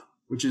is up,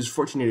 which is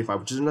 1485,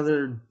 which is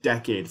another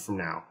decade from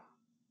now,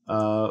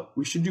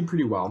 we should do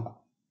pretty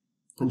well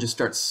and just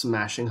start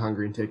smashing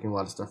Hungary and taking a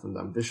lot of stuff from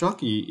them.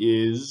 Visoko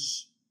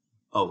is...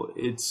 Oh,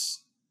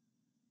 it's...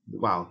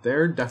 Wow,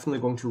 they're definitely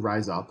going to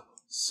rise up.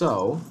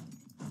 So,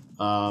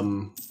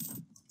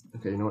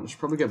 okay, you know what? I should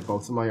probably get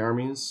both of my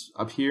armies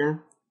up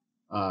here.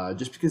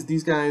 Just because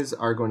these guys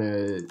are going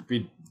to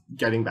be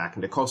getting back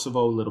into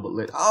Kosovo a little bit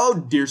late.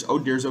 Oh, dears, oh,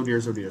 dears, oh,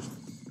 dears, oh, dears.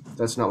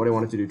 That's not what I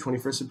wanted to do.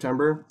 21st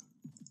September.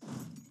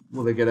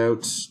 Will they get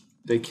out?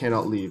 They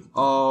cannot leave.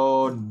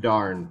 Oh,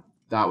 darn.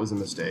 That was a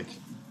mistake.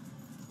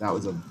 That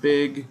was a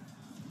big,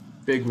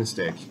 big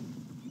mistake.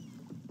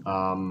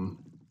 Oh,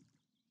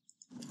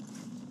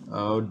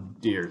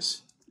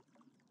 dears.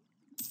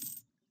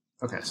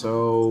 Okay,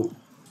 so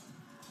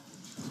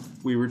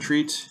we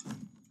retreat.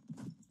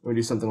 We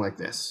do something like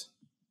this.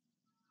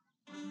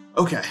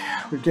 Okay,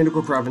 we've gained a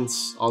core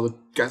province. All the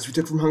guys we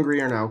took from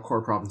Hungary are now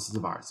core provinces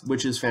of ours,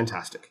 which is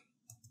fantastic.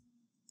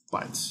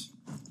 But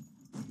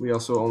we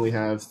also only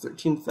have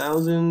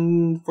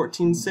 13,000,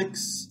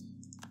 14,600.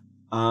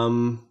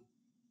 I'm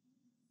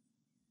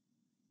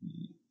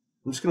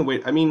just gonna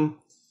wait. I mean,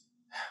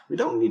 we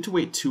don't need to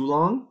wait too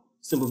long,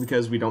 simply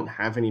because we don't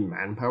have any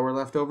manpower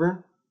left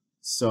over.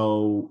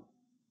 So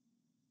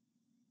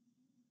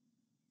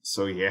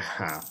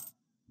yeah.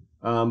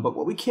 But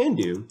what we can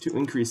do to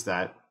increase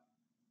that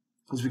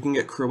is we can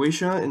get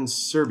Croatia and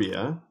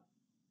Serbia.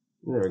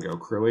 There we go,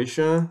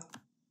 Croatia.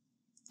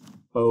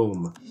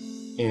 Boom.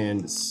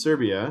 And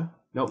Serbia.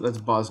 Nope, that's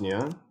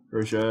Bosnia.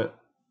 Croatia,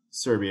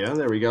 Serbia.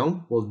 There we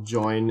go. We'll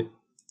join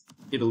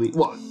Italy.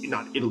 Well,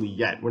 not Italy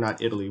yet. We're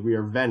not Italy. We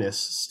are Venice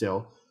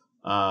still.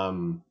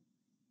 We'll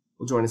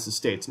join us as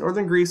states.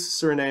 Northern Greece,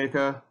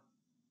 Cyrenaica,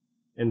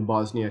 and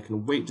Bosnia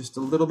can wait just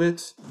a little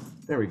bit.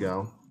 There we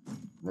go.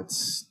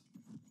 Let's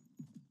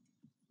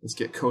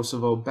get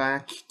Kosovo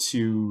back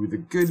to the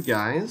good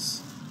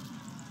guys.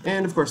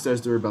 And of course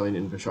there's the rebellion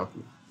in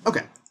Visoko.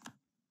 Okay.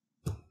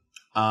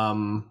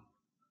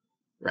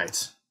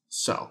 Right.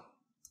 So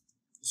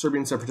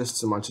Serbian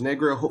separatists in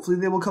Montenegro. Hopefully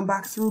they will come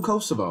back through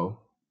Kosovo.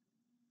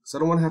 So I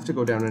don't want to have to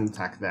go down and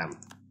attack them.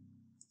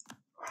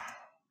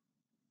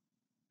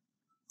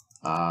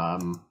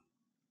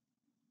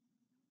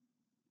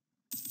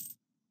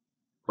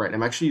 Right,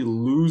 I'm actually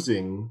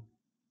losing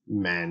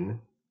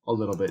men a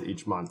little bit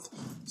each month.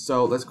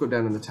 So let's go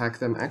down and attack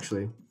them.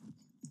 Actually,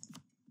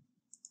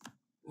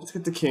 let's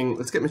get the king.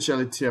 Let's get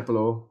Michele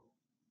Tiepolo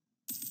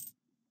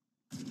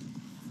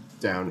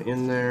down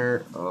in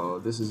there. Oh,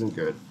 this isn't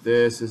good.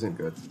 This isn't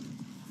good.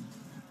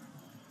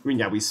 I mean,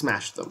 yeah, we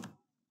smashed them.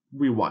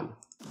 We won.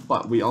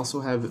 But we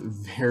also have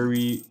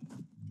very,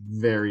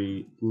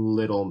 very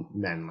little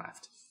men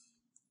left.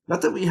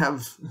 Not that we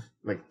have,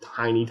 like,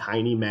 tiny,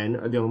 tiny men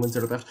are the only ones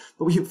that are left,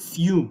 but we have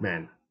few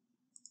men.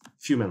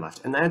 Few men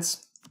left. And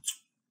that's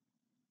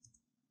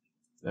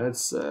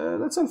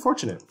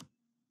unfortunate.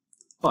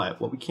 But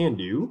what we can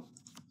do,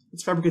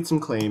 let's fabricate some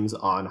claims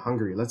on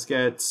Hungary. Let's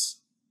get,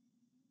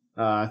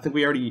 I think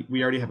we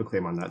already have a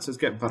claim on that. So let's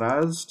get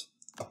Varazd.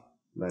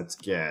 Let's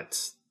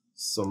get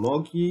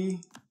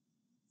Somogi.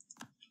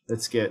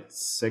 Let's get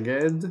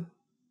Szeged.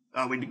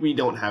 We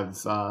don't have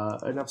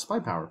enough spy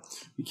power.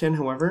 We can,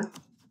 however,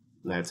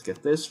 let's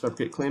get this.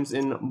 Fabricate claims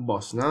in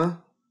Bosnia.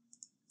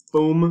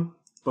 Boom.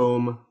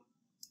 Boom.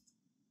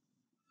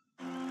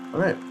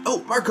 Alright.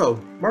 Oh, Marco!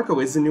 Marco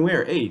is the new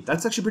heir. Hey,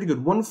 that's actually pretty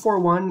good.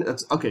 141.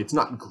 That's okay, it's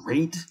not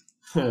great,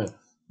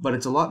 but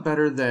it's a lot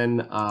better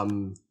than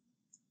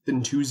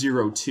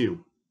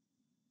 202.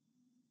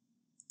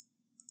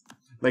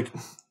 Like,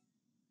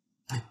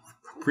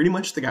 pretty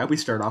much the guy we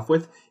start off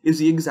with is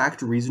the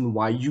exact reason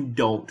why you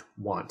don't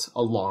want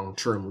a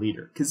long-term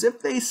leader. Because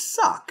if they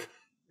suck,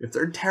 if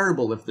they're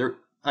terrible, if they're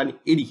an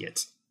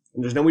idiot,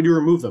 and there's no way to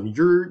remove them,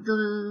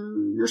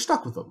 you're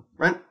stuck with them,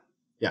 right?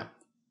 Yeah.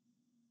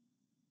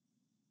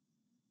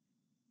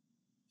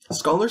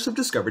 Scholars have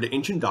discovered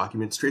ancient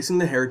documents tracing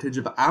the heritage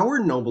of our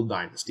noble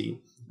dynasty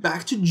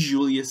back to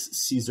Julius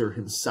Caesar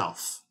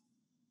himself.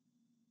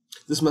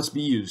 This must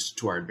be used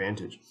to our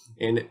advantage.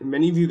 And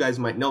many of you guys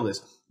might know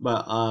this,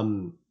 but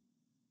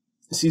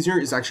Caesar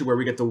is actually where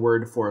we get the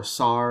word for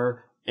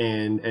Tsar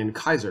and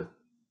Kaiser.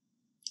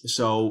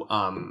 So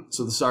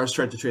so the Tsars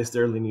tried to trace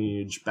their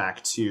lineage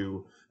back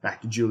to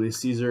Julius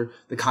Caesar.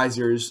 The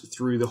Kaisers,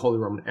 through the Holy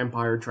Roman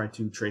Empire, tried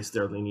to trace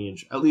their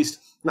lineage, at least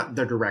not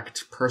their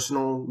direct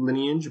personal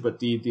lineage, but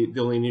the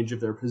lineage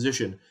of their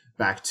position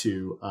back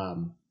to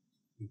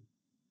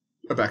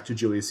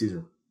Julius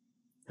Caesar.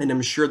 And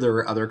I'm sure there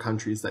are other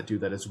countries that do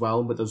that as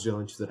well, but those are the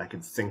only two that I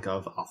could think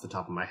of off the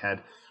top of my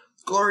head.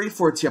 Glory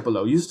for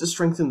Tiepolo, used to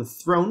strengthen the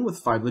throne with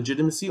 5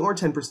 legitimacy or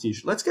 10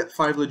 prestige. Let's get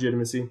 5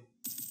 legitimacy,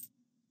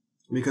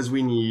 because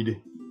we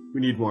need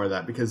more of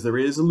that, because there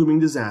is a looming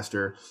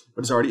disaster,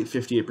 but it's already at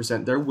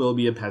 58%. There will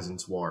be a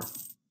peasants' war.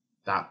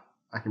 That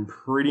I can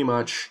pretty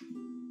much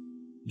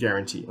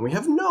guarantee. And we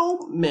have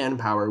no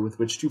manpower with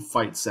which to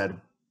fight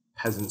said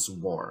peasants'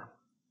 war.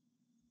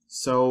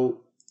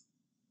 So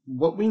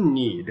what we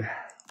need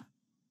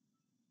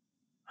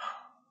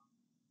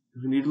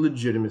is we need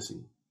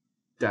legitimacy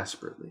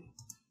desperately.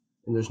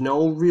 And there's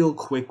no real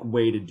quick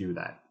way to do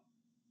that.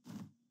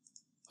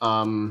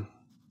 And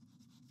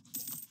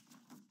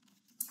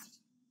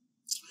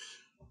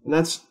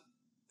that's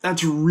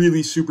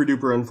really super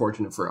duper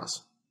unfortunate for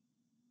us.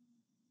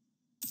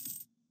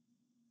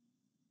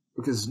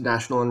 Because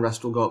national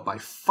unrest will go up by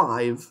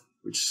 5,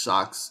 which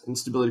sucks.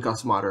 Instability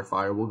cost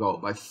modifier will go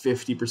up by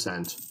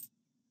 50%.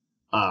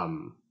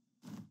 Oh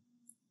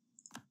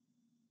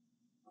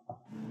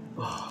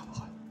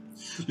boy.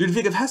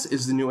 Ludwig of Hesse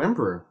is the new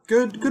emperor.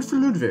 Good for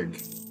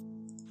Ludwig.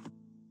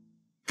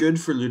 Good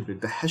for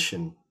Ludwig, the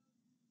Hessian.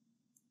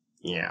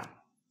 Yeah.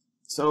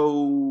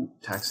 So,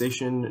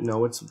 taxation, no,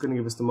 what's going to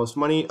give us the most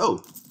money?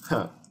 Oh,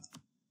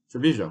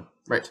 Treviso,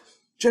 right.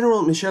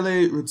 General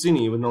Michele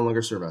Ruzzini would no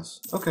longer serve us.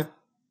 Okay.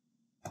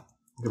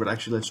 Okay, but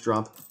actually let's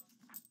drop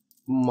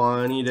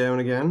money down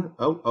again.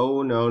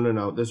 Oh,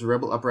 no. There's a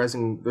rebel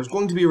uprising. There's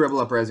going to be a rebel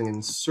uprising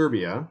in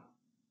Serbia.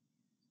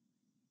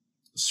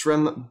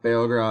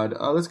 Belgrade.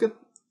 Let's get...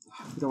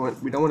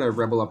 We don't want a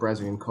rebel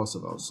uprising in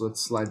Kosovo, so let's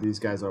slide these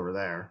guys over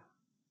there.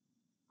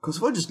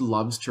 Kosovo just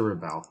loves to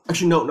rebel.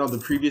 Actually, no, the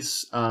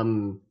previous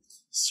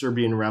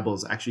Serbian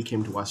rebels actually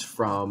came to us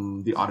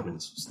from the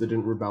Ottomans, so they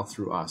didn't rebel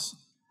through us,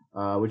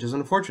 which is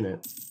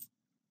unfortunate,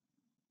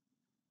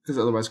 because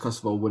otherwise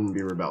Kosovo wouldn't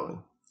be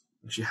rebelling.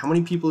 Actually, how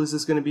many people is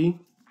this going to be?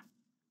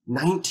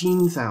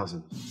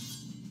 19,000.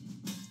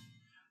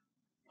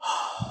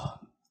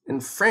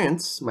 And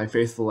France, my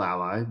faithful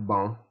ally,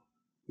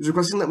 is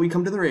requesting that we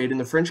come to their aid in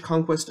the French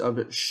conquest of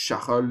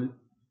Chachol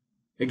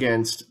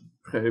against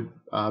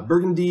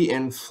Burgundy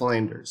and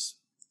Flanders.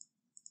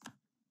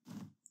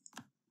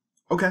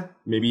 Okay,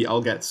 maybe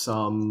I'll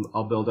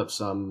build up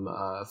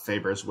some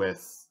favors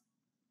with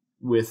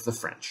the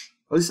French.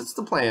 At least that's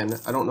the plan.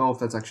 I don't know if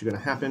that's actually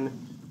going to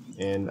happen,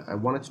 and I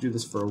wanted to do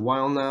this for a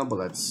while now, but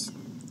let's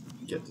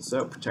get this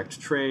out.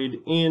 Protect trade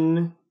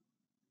in.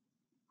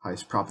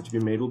 Highest profit to be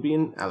made will be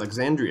in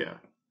Alexandria,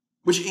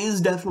 which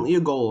is definitely a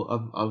goal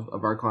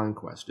of our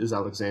conquest, is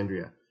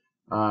Alexandria.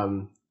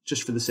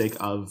 just for the sake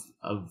of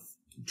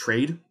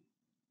trade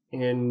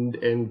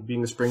and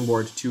being a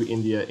springboard to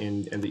India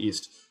and the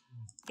East.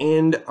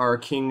 And our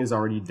king is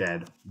already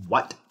dead.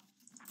 What?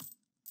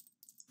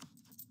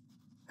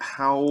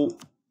 How?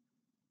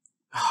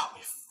 Oh,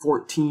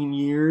 14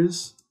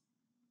 years?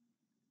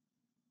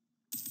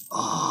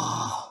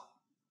 Oh.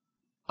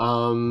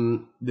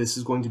 This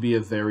is going to be a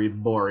very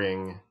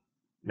boring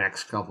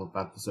next couple of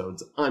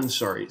episodes. I'm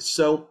sorry.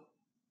 So,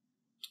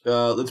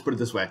 let's put it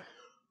this way.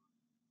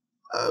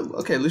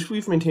 Okay, at least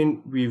we've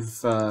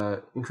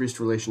increased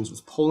relations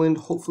with Poland.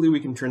 Hopefully we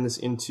can turn this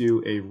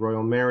into a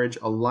royal marriage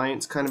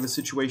alliance kind of a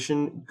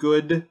situation.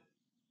 Good.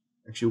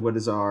 Actually, what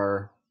is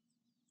our...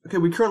 Okay,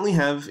 we currently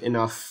have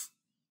enough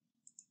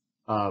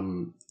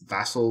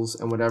vassals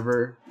and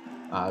whatever,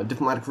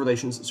 diplomatic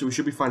relations, so we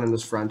should be fine on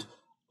this front.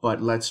 But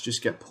let's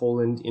just get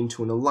Poland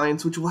into an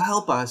alliance, which will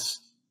help us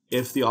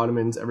if the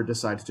Ottomans ever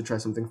decide to try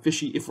something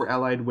fishy, if we're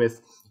allied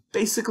with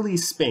basically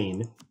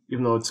Spain,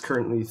 even though it's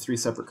currently 3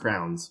 separate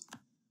crowns.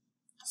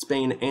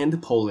 Spain and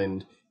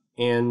Poland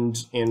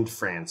and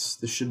France.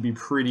 This should be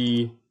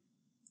pretty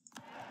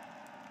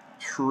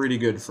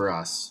good for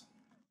us.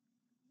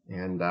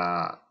 And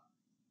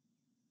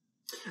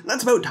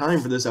that's about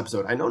time for this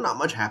episode. I know not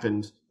much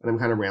happened, and I'm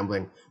kind of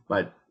rambling,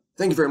 but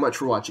thank you very much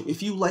for watching.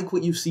 If you like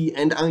what you see,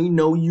 and I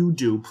know you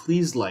do,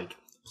 please like,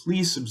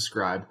 please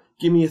subscribe,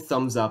 give me a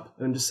thumbs up.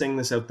 And I'm just saying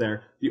this out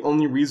there. The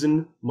only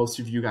reason most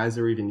of you guys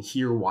are even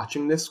here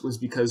watching this was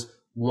because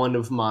one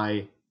of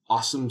my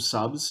awesome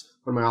subs,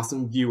 one of my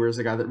awesome viewers,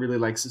 a guy that really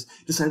likes this,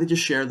 decided to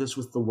share this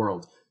with the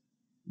world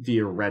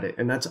via Reddit.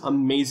 And that's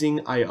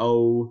amazing. I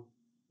owe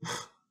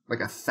like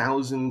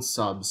 1,000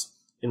 subs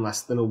in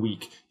less than a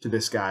week to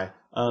this guy.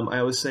 I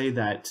always say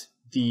that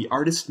the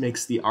artist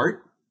makes the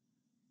art,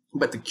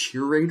 but the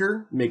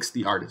curator makes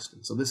the artist.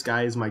 And so this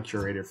guy is my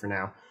curator for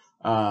now.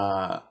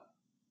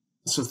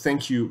 So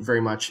thank you very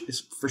much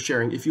for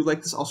sharing. If you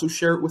like this, also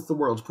share it with the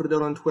world. Put it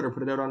out on Twitter,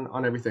 put it out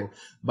on everything.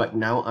 But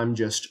now I'm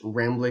just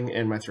rambling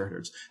and my throat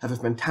hurts. Have a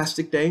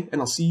fantastic day,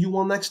 and I'll see you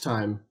all next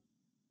time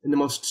in the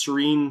most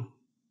serene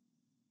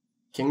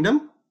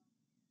kingdom.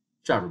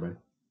 Ciao, everybody.